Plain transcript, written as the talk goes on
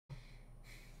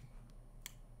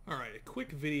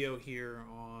quick video here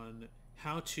on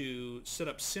how to set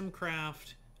up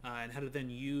SimCraft and how to then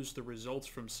use the results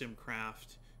from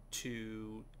SimCraft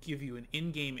to give you an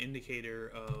in-game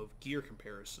indicator of gear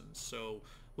comparisons. So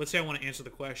let's say I want to answer the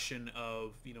question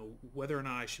of, whether or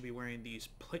not I should be wearing these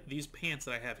pants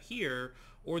that I have here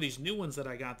or these new ones that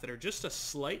I got that are just a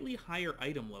slightly higher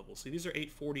item level. So these are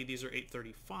 840, these are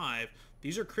 835.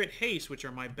 These are crit haste, which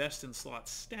are my best in slot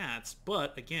stats,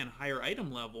 but again, higher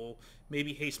item level,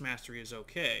 maybe haste mastery is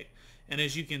okay. And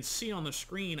as you can see on the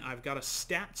screen, I've got a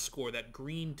stat score, that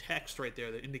green text right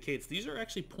there that indicates these are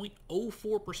actually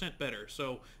 0.04% better.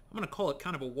 So I'm going to call it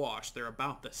kind of a wash. They're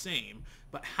about the same.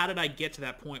 But how did I get to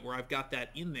that point where I've got that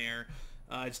in there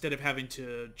instead of having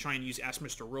to try and use Ask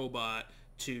Mr. Robot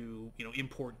to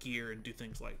import gear and do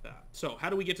things like that? So how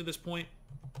do we get to this point?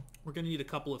 We're going to need a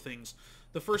couple of things.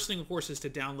 The first thing, of course, is to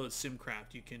download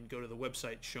SimCraft. You can go to the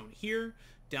website shown here,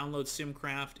 download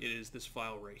SimCraft. It is this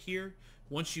file right here.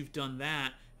 Once you've done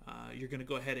that, you're going to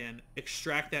go ahead and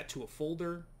extract that to a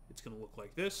folder. It's going to look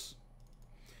like this.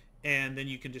 And then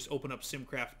you can just open up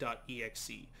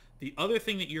simcraft.exe. The other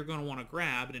thing that you're going to want to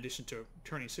grab, in addition to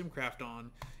turning SimCraft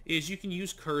on, is you can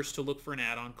use Curse to look for an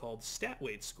add-on called Stat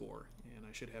Weight Score. And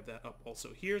I should have that up also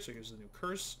here. So here's the new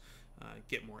Curse.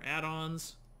 Get more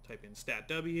add-ons. Type in Stat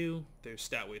W. There's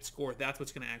Stat Weight Score. That's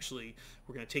what's going to actually,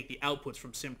 we're going to take the outputs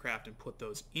from SimCraft and put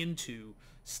those into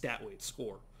Stat Weight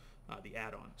Score, the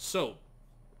add-on. So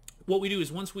what we do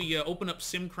is once we open up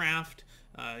SimCraft,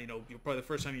 you'll probably the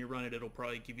first time you run it, it'll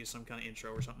probably give you some kind of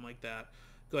intro or something like that.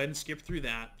 Go ahead and skip through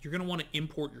that. You're going to want to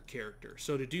import your character.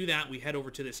 So to do that, we head over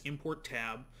to this Import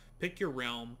tab, pick your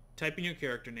realm, type in your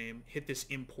character name, hit this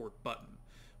Import button.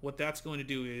 What that's going to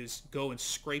do is go and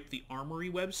scrape the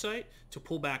Armory website to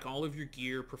pull back all of your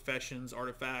gear, professions,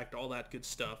 artifact, all that good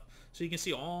stuff. So you can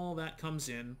see all that comes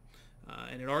in,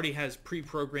 and it already has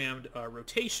pre-programmed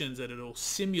rotations that it'll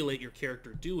simulate your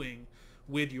character doing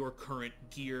with your current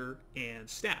gear and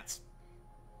stats.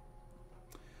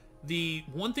 The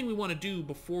one thing we want to do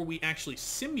before we actually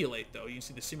simulate, though, you can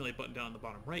see the simulate button down on the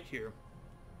bottom right here,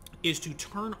 is to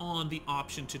turn on the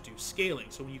option to do scaling.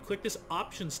 So when you click this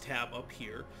options tab up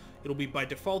here, it'll be by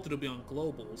default, it'll be on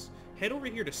globals. Head over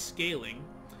here to scaling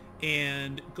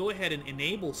and go ahead and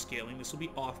enable scaling. This will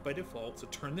be off by default, so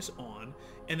turn this on,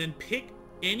 and then pick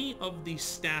any of the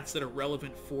stats that are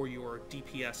relevant for your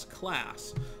DPS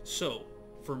class. So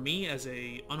for me as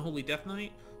a Unholy Death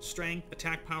Knight, strength,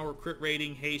 attack power, crit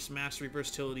rating, haste, mastery,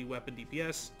 versatility, weapon,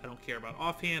 DPS. I don't care about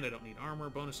offhand. I don't need armor,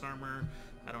 bonus armor.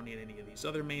 I don't need any of these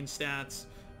other main stats.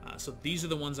 So these are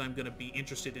the ones I'm going to be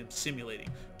interested in simulating.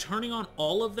 Turning on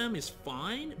all of them is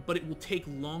fine, but it will take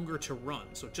longer to run.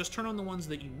 So just turn on the ones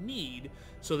that you need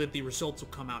so that the results will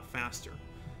come out faster.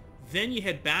 Then you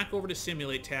head back over to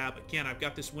Simulate tab. Again, I've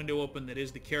got this window open that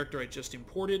is the character I just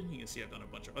imported. You can see I've done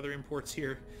a bunch of other imports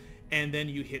here. And then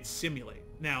you hit Simulate.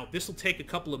 Now, this will take a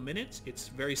couple of minutes. It's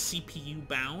very CPU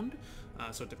bound,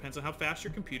 so it depends on how fast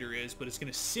your computer is, but it's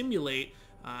going to simulate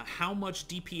how much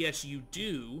DPS you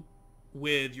do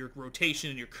with your rotation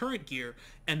and your current gear,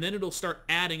 and then it'll start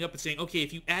adding up and saying, okay,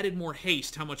 if you added more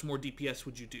haste, how much more DPS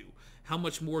would you do? How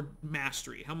much more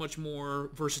mastery? How much more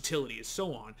versatility? And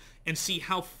so on. And see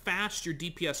how fast your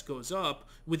DPS goes up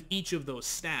with each of those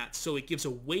stats. So it gives a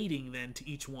weighting then to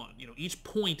each one. Each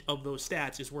point of those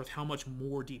stats is worth how much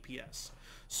more DPS.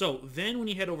 So then when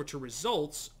you head over to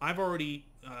results, I've already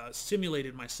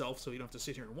simulated myself, so you don't have to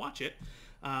sit here and watch it.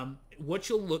 What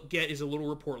you'll get is a little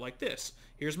report like this.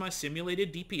 Here's my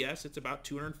simulated DPS. It's about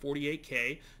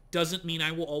 248k. Doesn't mean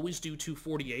I will always do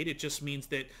 248. It just means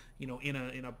that, in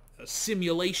a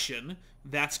simulation,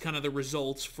 that's kind of the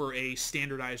results for a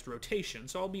standardized rotation.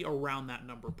 So I'll be around that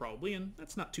number probably, and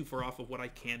that's not too far off of what I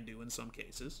can do in some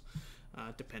cases,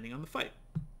 depending on the fight.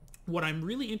 What I'm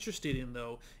really interested in,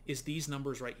 though, is these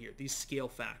numbers right here, these scale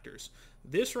factors.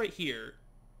 This right here,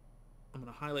 I'm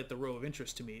going to highlight the row of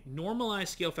interest to me. Normalized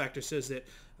scale factor says that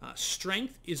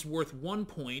strength is worth 1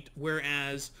 point,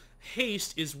 whereas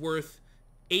haste is worth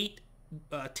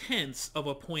 8/10ths of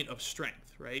a point of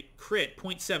strength, right? Crit,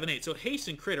 0.78. So haste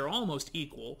and crit are almost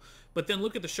equal, but then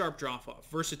look at the sharp drop-off.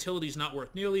 Versatility is not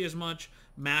worth nearly as much.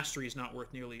 Mastery is not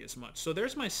worth nearly as much. So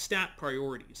there's my stat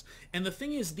priorities. And the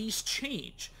thing is, these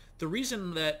change. The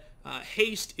reason that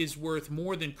haste is worth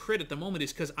more than crit at the moment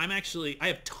is because I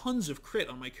have tons of crit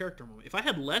on my character moment. If I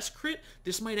had less crit,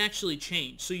 this might actually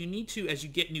change. So you need to, as you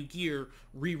get new gear,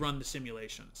 rerun the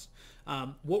simulations.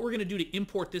 What we're going to do to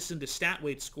import this into Stat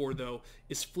Weight Score, though,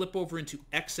 is flip over into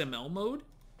XML mode,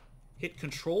 hit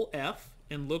Control F,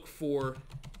 and look for,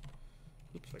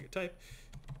 oops, if I could type,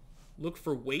 look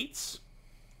for weights.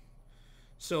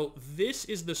 So this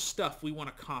is the stuff we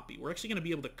want to copy. We're actually going to be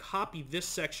able to copy this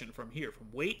section from here, from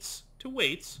weights to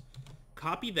weights,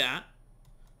 copy that,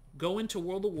 go into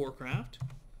World of Warcraft,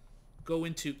 go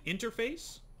into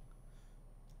Interface,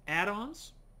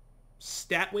 Add-ons,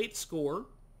 Stat Weight Score,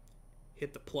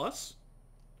 hit the plus,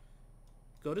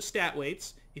 go to Stat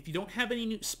Weights. If you don't have any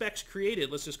new specs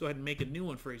created, let's just go ahead and make a new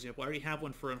one, for example. I already have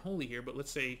one for Unholy here, but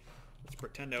let's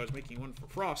pretend I was making one for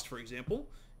Frost, for example.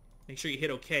 Make sure you hit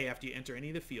OK after you enter any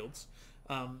of the fields.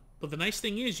 But the nice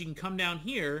thing is you can come down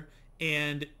here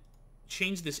and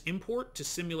change this import to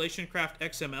SimulationCraft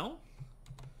XML.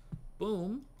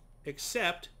 Boom.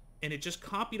 Accept. And it just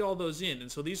copied all those in. And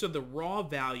so these are the raw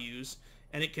values,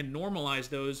 and it can normalize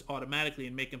those automatically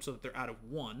and make them so that they're out of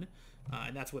 1.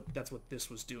 And that's what this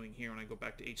was doing here when I go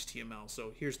back to HTML.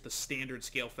 So here's the standard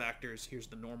scale factors. Here's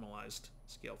the normalized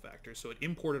scale factors. So it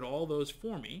imported all those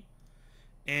for me.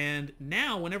 And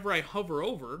now whenever I hover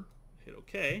over, hit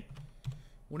OK,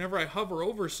 whenever I hover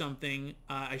over something,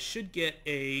 I should get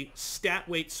a stat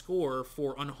weight score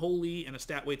for Unholy and a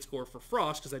stat weight score for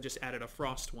Frost, because I just added a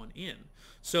Frost one in.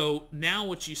 So now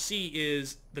what you see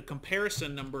is the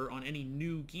comparison number on any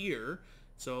new gear.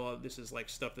 So this is like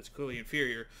stuff that's clearly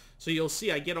inferior. So you'll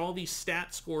see I get all these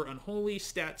stat score Unholy,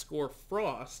 stat score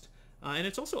Frost, and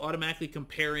it's also automatically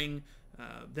comparing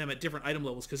them at different item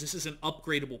levels, because this is an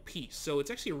upgradable piece. So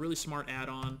it's actually a really smart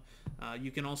add-on.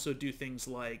 You can also do things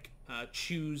like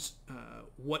choose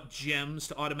what gems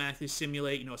to automatically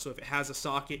simulate. You know, so if it has a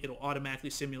socket, it'll automatically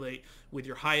simulate with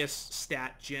your highest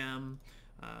stat gem.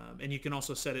 And you can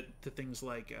also set it to things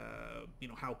like you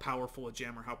know, how powerful a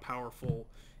gem or how powerful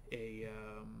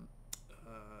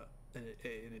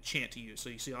an enchant to use. So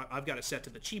you see I've got it set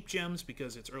to the cheap gems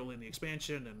because it's early in the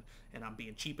expansion, and I'm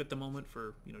being cheap at the moment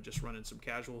for, you know, just running some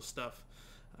casual stuff.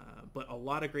 But a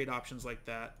lot of great options like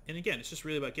that. And again, it's just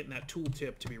really about getting that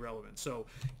tooltip to be relevant. So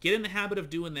get in the habit of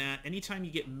doing that. Anytime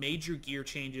you get major gear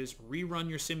changes, rerun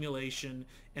your simulation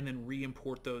and then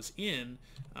re-import those in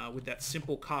with that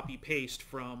simple copy-paste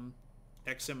from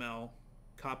XML,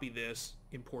 copy this,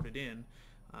 import it in.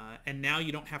 And now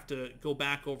you don't have to go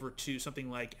back over to something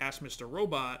like Ask Mr.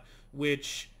 Robot,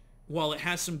 which, while it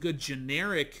has some good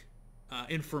generic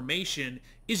information,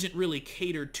 isn't really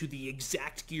catered to the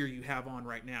exact gear you have on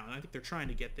right now. And I think they're trying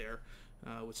to get there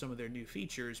with some of their new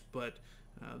features, but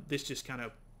this just kind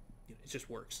of, you know, it just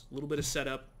works. A little bit of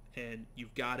setup, and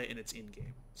you've got it, and it's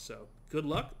in-game. So good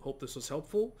luck. Hope this was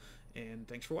helpful, and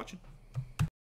thanks for watching.